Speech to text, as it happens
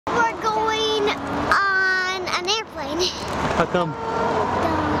How come?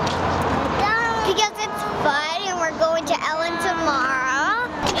 Because it's fun and we're going to Ellen tomorrow.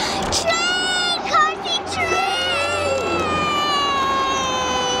 Train! Carsey, train!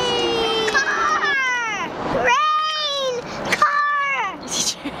 Car! Rain! Car!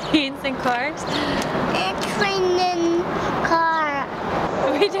 Trains and cars? Train and car.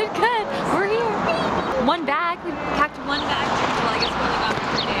 We did good. We're here. One bag. We packed one bag. Well, I guess we only got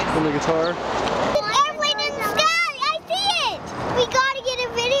for 3 days. And the guitar. The airplane in the sky! I see it! We gotta get a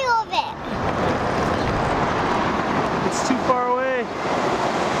video of it. It's too far away.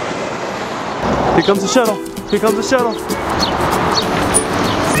 Here comes the shuttle. Here comes the shuttle.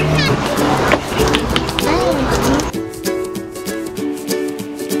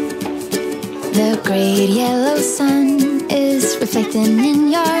 The great yellow sun is reflecting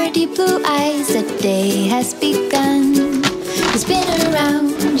in your deep blue eyes. The day has begun.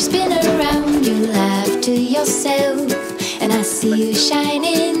 You spin around, you laugh to yourself. And I see you shine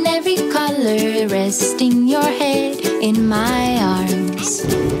in every color, resting your head in my arms.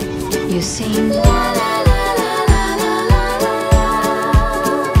 You sing la la la la la la la la.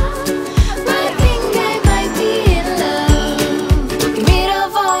 Might think I might be in love. Get rid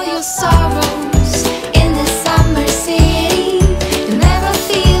of all your sorrows in this summer city. You'll never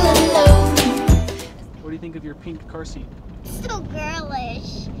feel alone. What do you think of your pink car seat? So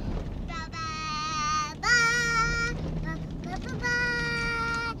girlish.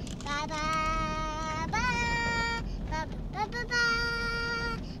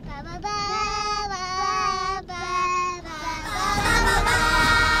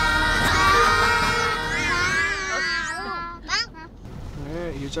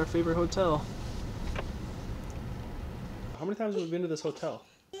 Alright, here's our favorite hotel. How many times have we been to this hotel?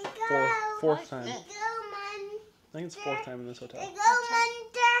 Fourth time. I think it's fourth time in this hotel.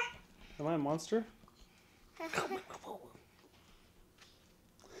 Am I a monster?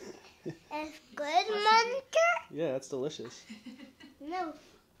 It's good, Munter? Yeah, it's delicious. No,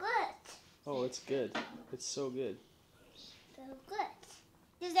 good. Oh, it's good. It's so good. So good.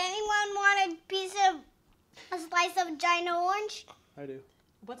 Does anyone want a slice of giant orange? I do.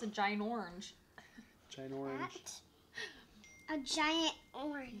 What's a giant orange? Giant orange. A giant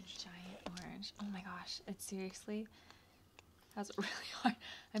orange. Giant orange. Oh my gosh. It's seriously. That's really hard.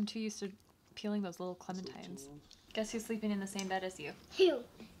 I'm too used to peeling those little clementines. Guess who's sleeping in the same bed as you? Who?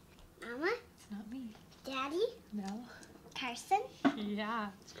 Mama? It's not me. Daddy? No. Carson?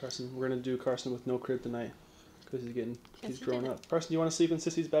 Yeah. It's Carson. We're gonna do Carson with no crib tonight because he's Guess who growing did up. Carson, you want to sleep in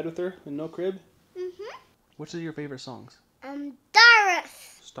Sissy's bed with her in no crib? Mm-hmm. Which are your favorite songs?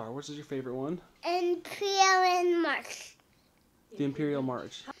 Doris. Star Wars is your favorite one. And Priel and March. The Imperial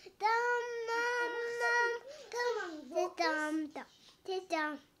March.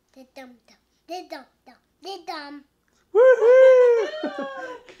 Woohoo!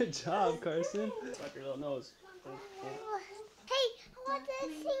 Good job, Carson. Slap your little nose. Hey, I want to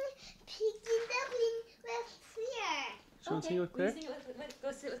sing Piggy Dublin with Claire. You want to sing it with Claire?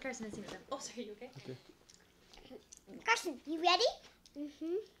 Go sit with Carson and sing with them. Oh, sorry, you okay? Okay. Carson, you ready?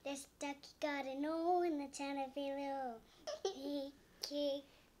 Mm-hmm. This ducky got an O in the town of Below. He kicked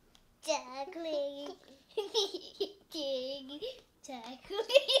duckling.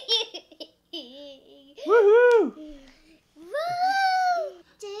 Woohoo! Woo!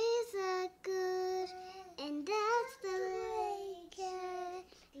 Days are good, and that's the way it can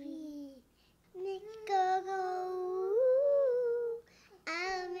be. Nick go go,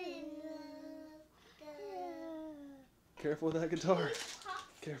 I'm in love. Careful with that guitar.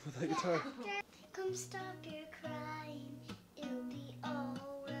 Careful with that guitar. Come stop your crying, it'll be alright.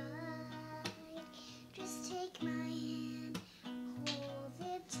 Just take my hand, hold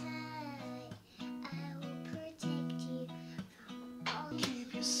it tight. I will protect you from all.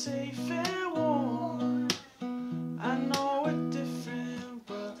 Keep you safe and warm. I know we're different,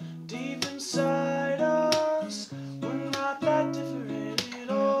 but deep inside us, we're not that different at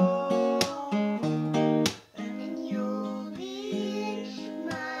all. And you'll be in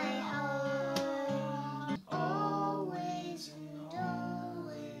my heart, always and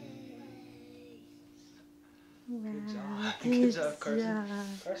always. Good job. Good job, Carson.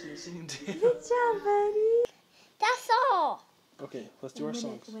 Carson is singing too. Good job, buddy. That's all. Okay, let's do our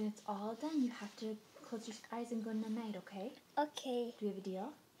songs. When it's all done, you have to close your eyes and go night-night, okay? Okay. Do we have a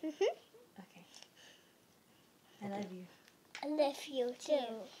deal? Mm-hmm. Okay. I love you. I love you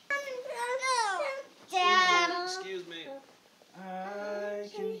too. Excuse me. I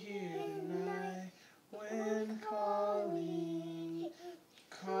can hear tonight when calling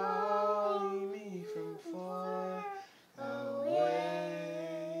me from far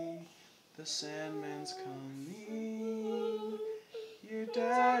away. The Sandman's coming.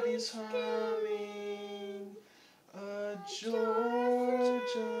 daddy's humming a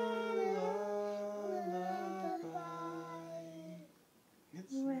Georgia lullaby.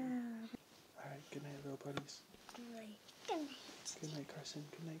 Alright, good night, little buddies. Good night. Good night, Carson.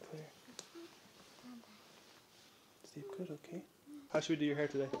 Good night, Claire. Sleep good, okay? How should we do your hair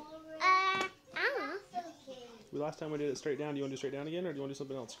today? I don't know. Last time we did it straight down. Do you want to do straight down again, or do you want to do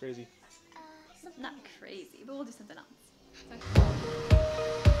something else crazy? Not crazy, but we'll do something else.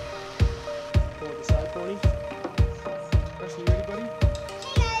 Go with the side pony. Carson, you ready, buddy?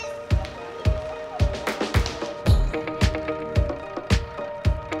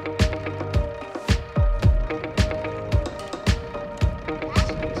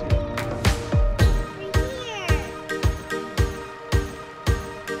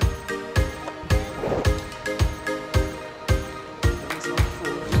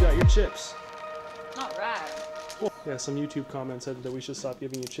 Chips. All right. Yeah, some YouTube comments said that we should stop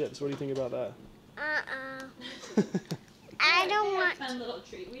giving you chips. What do you think about that? I don't want. Fun little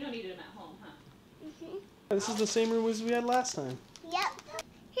treat. We don't eat them at home, huh? This is the same room as we had last time. Yep.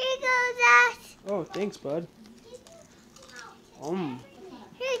 Here goes that. Oh, thanks, bud. Here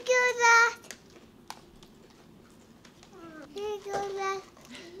goes that. Here goes that.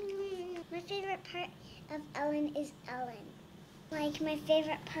 My favorite part of Ellen is Ellen. Like, my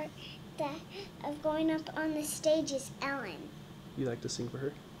favorite part of going up on the stage is Ellen. You like to sing for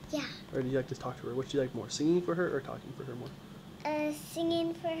her? Yeah. Or do you like to talk to her? What do you like more, singing for her or talking for her more?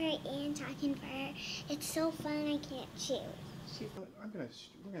 Singing for her and talking for her. It's so fun, I can't choose. We're gonna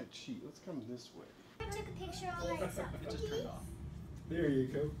cheat. Let's come this way. I took a picture all by itself. Just turn it off. There you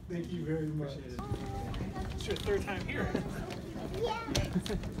go. Thank you very much. It's your third time here. Yeah.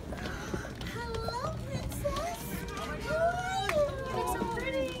 Hello, princess. How are you? You're so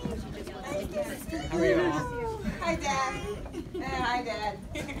pretty. How are you? Hi, Dad. Hi, Dad.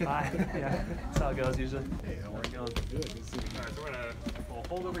 Hi. Yeah, that's how it goes usually. Hey, how are you going? Good. Good to see you. Alright, so we're gonna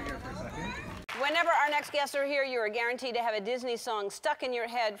hold over here for a second. Whenever our next guests are here, you are guaranteed to have a Disney song stuck in your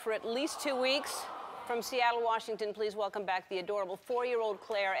head for at least 2 weeks. From Seattle, Washington, please welcome back the adorable 4-year-old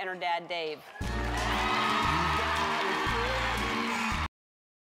Claire and her dad, Dave.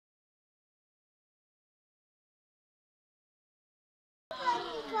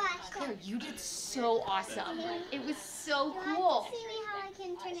 Claire, you did so awesome. It was so cool. See me how I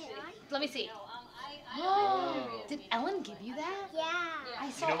can turn it on? Let me see. Oh, did Ellen give you that? Yeah. I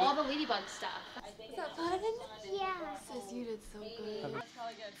saw all the ladybug stuff. Is that fun? Yeah. Sis, you did so good. Wow!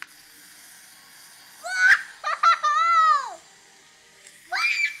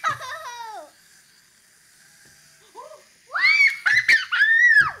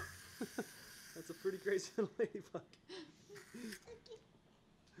 That's a pretty crazy little ladybug.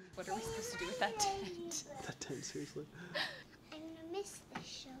 What are we supposed to do with that tent? That tent, seriously. I'm gonna miss this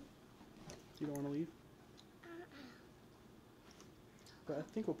show. You don't want to leave? But I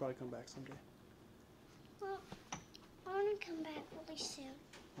think we'll probably come back someday. Well, I want to come back really soon. Okay.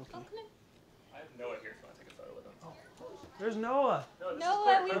 Oh, come in. I have Noah here if you want to take a photo with him. There's Noah. No, this Noah, is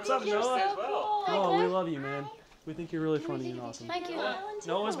Claire. we What's think up, you're Noah? so As well. cool. Oh, we love you, man. We think you're really funny and awesome. Thank you.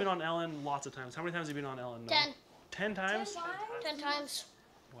 Noah's been on Ellen lots of times. How many times have you been on Ellen? Noah? 10. 10 times? 10 times.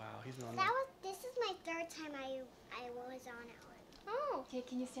 Wow, he's been on This is my third time I was on Ellen. Oh. Okay,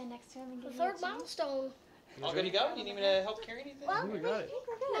 can you stand next to him and give Third milestone. All good to go? You need me to help carry anything? Well, we got it.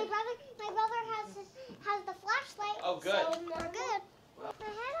 my brother has the flashlight. Oh, good. So we're good. My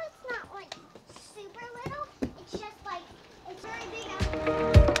head is not like super little. It's just like it's very big.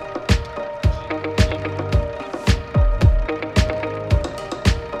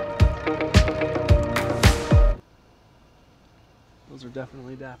 Those are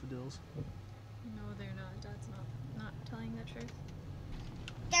definitely daffodils. No, they're not. Dad's not telling the truth.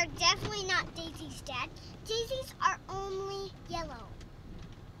 They're definitely not daisies, Dad. Daisies are only yellow.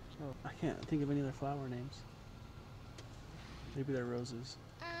 Oh, I can't think of any other flower names. Maybe they're roses.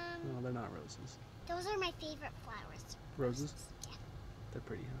 No, they're not roses. Those are my favorite flowers. Roses? Yeah. They're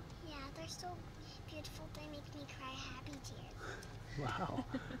pretty, huh? Yeah, they're so beautiful. They make me cry happy tears. Wow.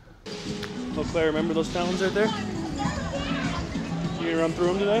 Oh, Claire, remember those fountains right there? You gonna run through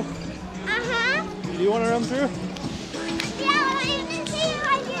them today? Uh-huh. Do you want to run through? Yeah, I didn't see it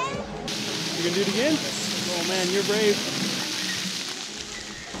again. You gonna do it again? Oh man, you're brave.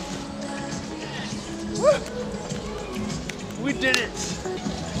 Woo! We did it!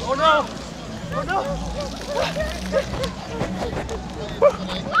 Oh no! Oh no!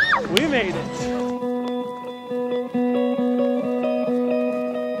 We made it!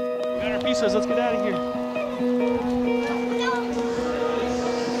 We got our pizzas, let's get out of here.